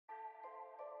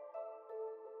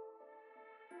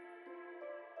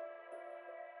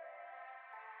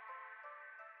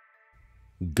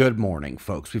Good morning,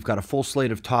 folks. We've got a full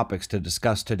slate of topics to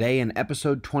discuss today, and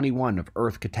episode 21 of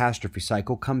Earth Catastrophe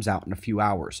Cycle comes out in a few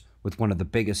hours, with one of the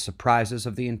biggest surprises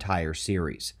of the entire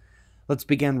series. Let's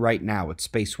begin right now at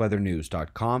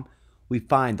spaceweathernews.com. We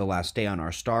find the last day on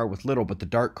our star with little but the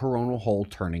dark coronal hole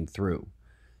turning through.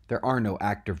 There are no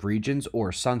active regions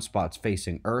or sunspots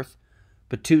facing Earth,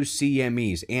 but 2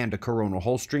 CMEs and a coronal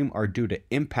hole stream are due to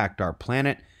impact our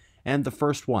planet, and the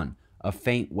first one, a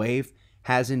faint wave,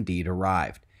 has indeed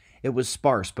arrived. It was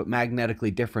sparse but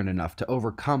magnetically different enough to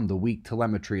overcome the weak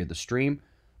telemetry of the stream,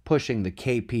 pushing the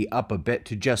KP up a bit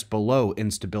to just below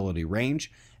instability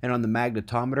range, and on the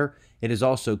magnetometer, it is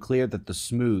also clear that the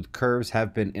smooth curves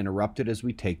have been interrupted as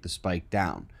we take the spike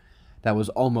down. That was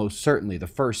almost certainly the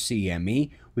first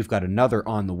CME. We've got another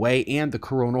on the way, and the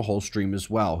coronal hole stream as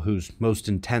well, whose most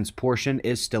intense portion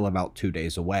is still about 2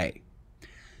 days away.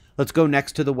 Let's go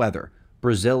next to the weather.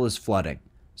 Brazil is flooding.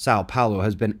 Sao Paulo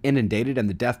has been inundated and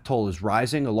the death toll is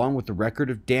rising, along with the record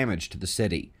of damage to the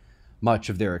city. Much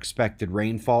of their expected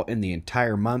rainfall in the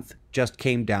entire month just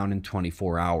came down in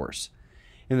 24 hours.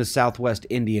 In the southwest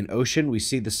Indian Ocean, we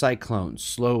see the cyclone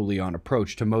slowly on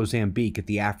approach to Mozambique at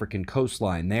the African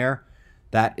coastline there.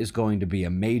 That is going to be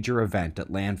a major event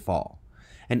at landfall.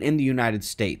 And in the United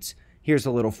States, here's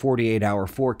a little 48-hour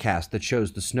forecast that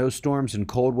shows the snowstorms and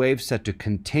cold waves set to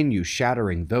continue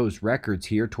shattering those records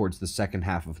here towards the second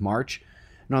half of March.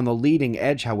 And on the leading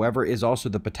edge, however, is also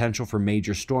the potential for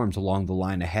major storms along the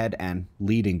line ahead and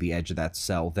leading the edge of that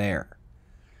cell there.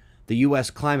 The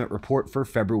U.S. climate report for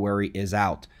February is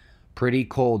out. Pretty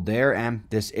cold there, and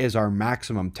this is our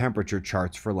maximum temperature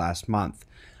charts for last month.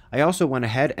 I also went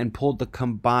ahead and pulled the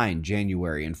combined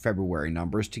January and February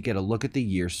numbers to get a look at the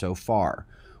year so far.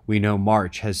 We know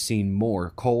March has seen more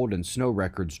cold and snow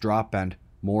records drop, and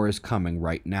more is coming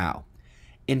right now.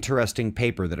 Interesting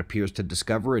paper that appears to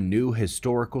discover a new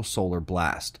historical solar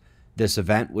blast. This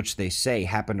event, which they say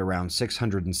happened around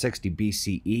 660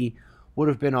 BCE, would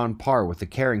have been on par with the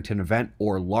Carrington event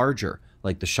or larger,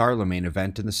 like the Charlemagne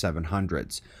event in the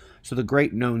 700s. So the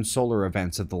great known solar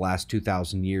events of the last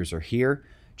 2,000 years are here.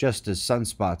 Just as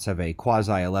sunspots have a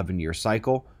quasi-11-year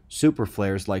cycle,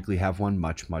 superflares likely have one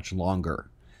much, much longer.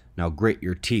 Now grit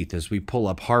your teeth as we pull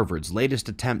up Harvard's latest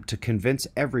attempt to convince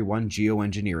everyone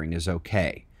geoengineering is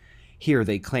okay. Here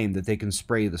they claim that they can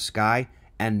spray the sky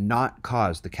and not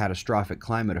cause the catastrophic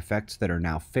climate effects that are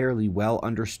now fairly well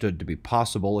understood to be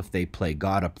possible if they play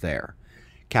God up there.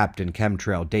 Captain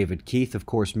Chemtrail David Keith, of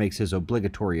course, makes his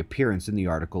obligatory appearance in the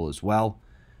article as well.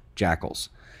 Jackals.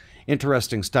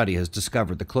 Interesting study has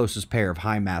discovered the closest pair of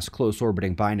high-mass,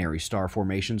 close-orbiting binary star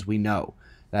formations we know.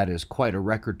 That is quite a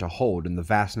record to hold in the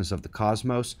vastness of the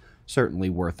cosmos, certainly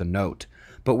worth a note.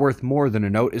 But worth more than a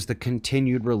note is the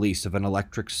continued release of an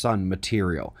electric sun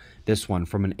material, this one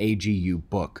from an AGU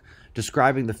book,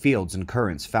 describing the fields and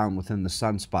currents found within the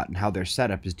sunspot and how their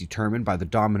setup is determined by the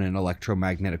dominant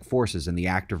electromagnetic forces in the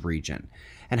active region,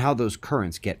 and how those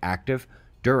currents get active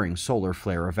during solar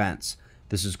flare events.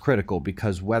 This is critical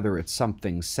because whether it's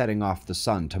something setting off the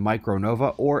sun to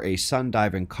micronova or a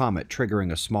sun-diving comet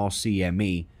triggering a small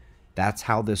CME, that's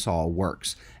how this all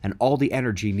works, and all the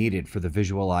energy needed for the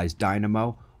visualized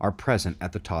dynamo are present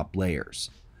at the top layers.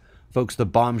 Folks, the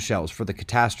bombshells for the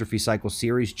Catastrophe Cycle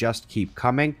series just keep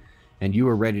coming, and you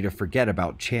are ready to forget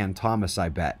about Chan Thomas, I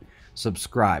bet.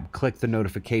 Subscribe, click the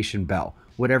notification bell,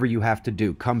 whatever you have to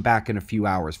do, come back in a few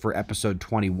hours for episode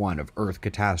 21 of Earth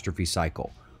Catastrophe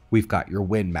Cycle. We've got your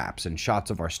wind maps and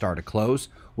shots of our star to close.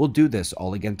 We'll do this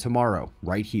all again tomorrow,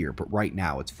 right here, but right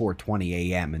now it's 4:20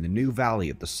 a.m. in the new Valley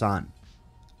of the Sun.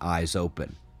 Eyes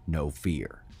open, no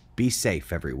fear. Be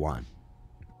safe, everyone.